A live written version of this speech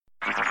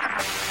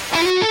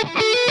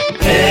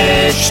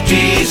HD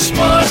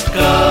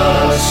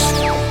Smartcast.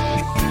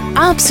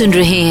 आप सुन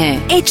रहे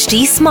हैं HD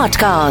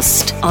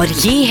Smartcast और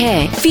ये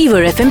है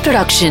Fever FM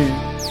production.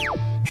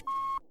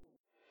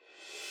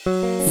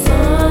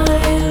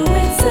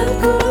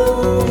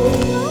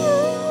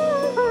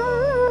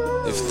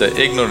 If the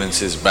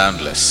ignorance is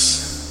boundless,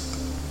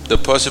 the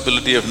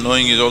possibility of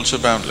knowing is also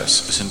boundless,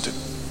 isn't it?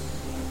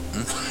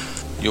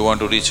 You want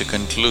to reach a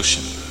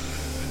conclusion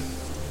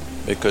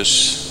because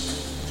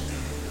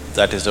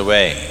that is the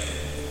way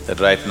that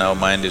right now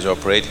mind is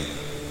operating,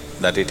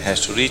 that it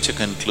has to reach a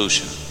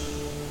conclusion.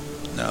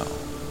 No,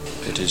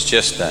 it is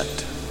just that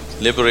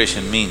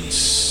liberation means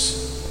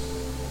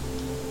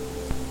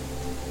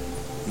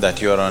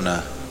that you are on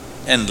an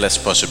endless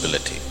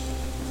possibility.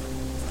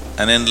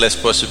 An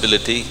endless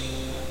possibility,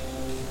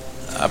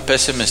 a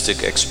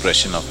pessimistic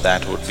expression of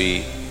that would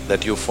be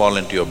that you fall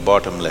into a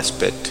bottomless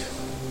pit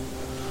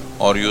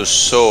or you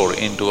soar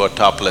into a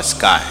topless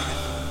sky.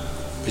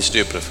 Which do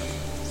you prefer?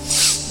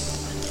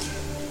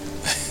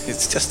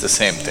 It's just the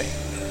same thing.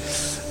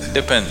 It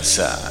depends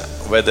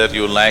whether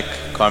you like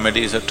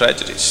comedies or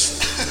tragedies.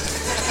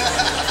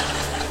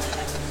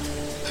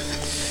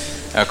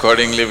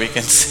 Accordingly we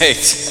can say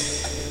it.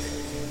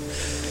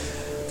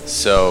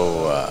 So,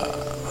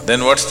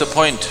 then what's the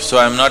point? So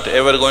I'm not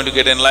ever going to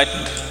get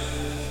enlightened?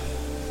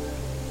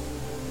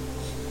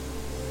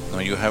 No,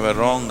 you have a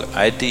wrong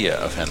idea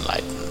of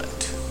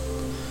enlightenment.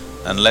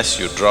 Unless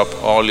you drop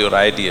all your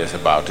ideas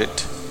about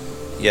it,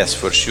 yes,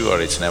 for sure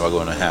it's never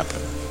going to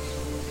happen.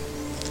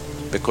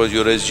 Because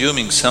you're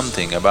assuming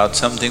something about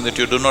something that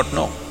you do not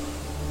know.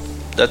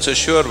 That's a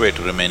sure way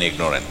to remain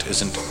ignorant,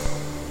 isn't it?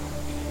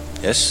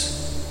 Yes?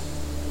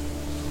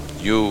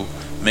 You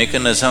make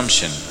an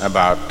assumption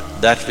about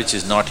that which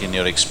is not in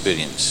your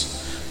experience.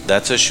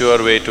 That's a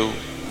sure way to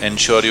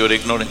ensure your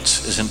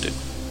ignorance, isn't it?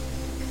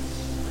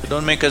 You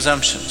don't make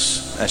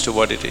assumptions as to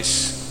what it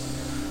is.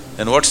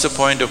 Then what's the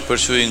point of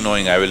pursuing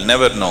knowing, I will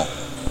never know?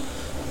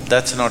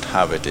 That's not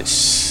how it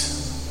is.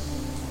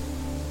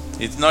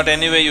 It's not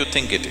any way you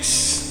think it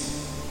is.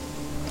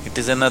 It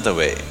is another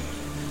way,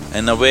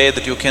 in a way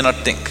that you cannot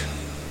think.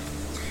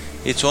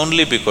 It's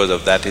only because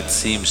of that it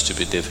seems to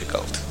be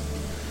difficult.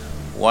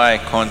 Why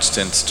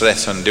constant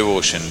stress on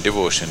devotion,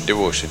 devotion,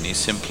 devotion is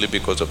simply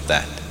because of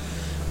that.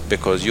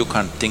 Because you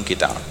can't think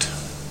it out.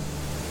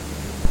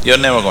 You're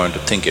never going to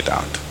think it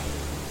out.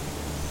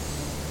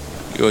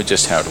 You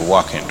just have to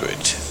walk into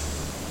it.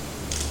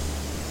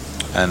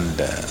 And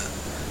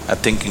a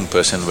thinking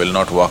person will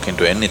not walk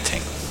into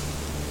anything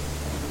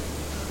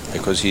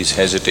because he's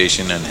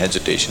hesitation and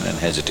hesitation and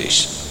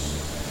hesitation.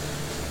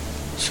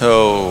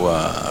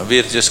 So,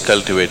 we're just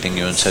cultivating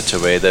you in such a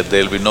way that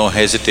there'll be no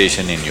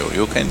hesitation in you,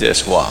 you can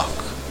just walk.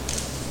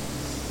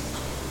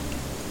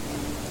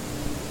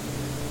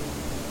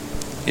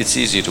 It's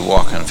easy to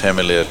walk on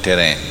familiar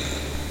terrain.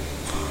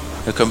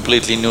 A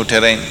completely new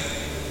terrain,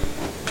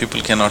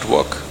 people cannot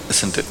walk,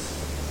 isn't it?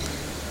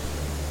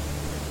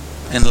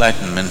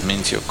 Enlightenment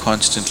means you're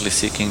constantly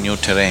seeking new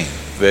terrain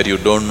where you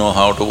don't know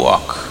how to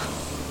walk.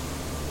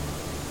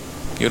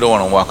 You don't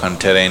want to walk on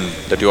terrain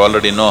that you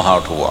already know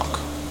how to walk.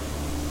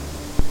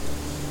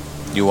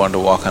 You want to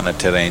walk on a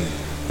terrain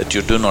that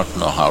you do not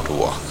know how to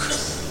walk.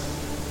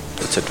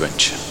 That's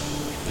adventure,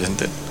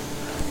 isn't it?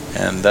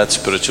 And that's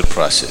spiritual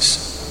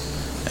process.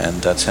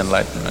 And that's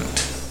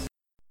enlightenment.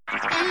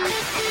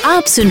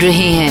 आप सुन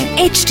रहे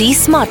हैं HD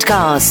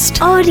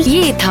Smartcast और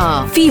ये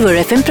था Fever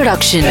FM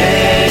production.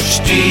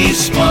 HD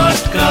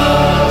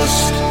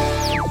Smartcast.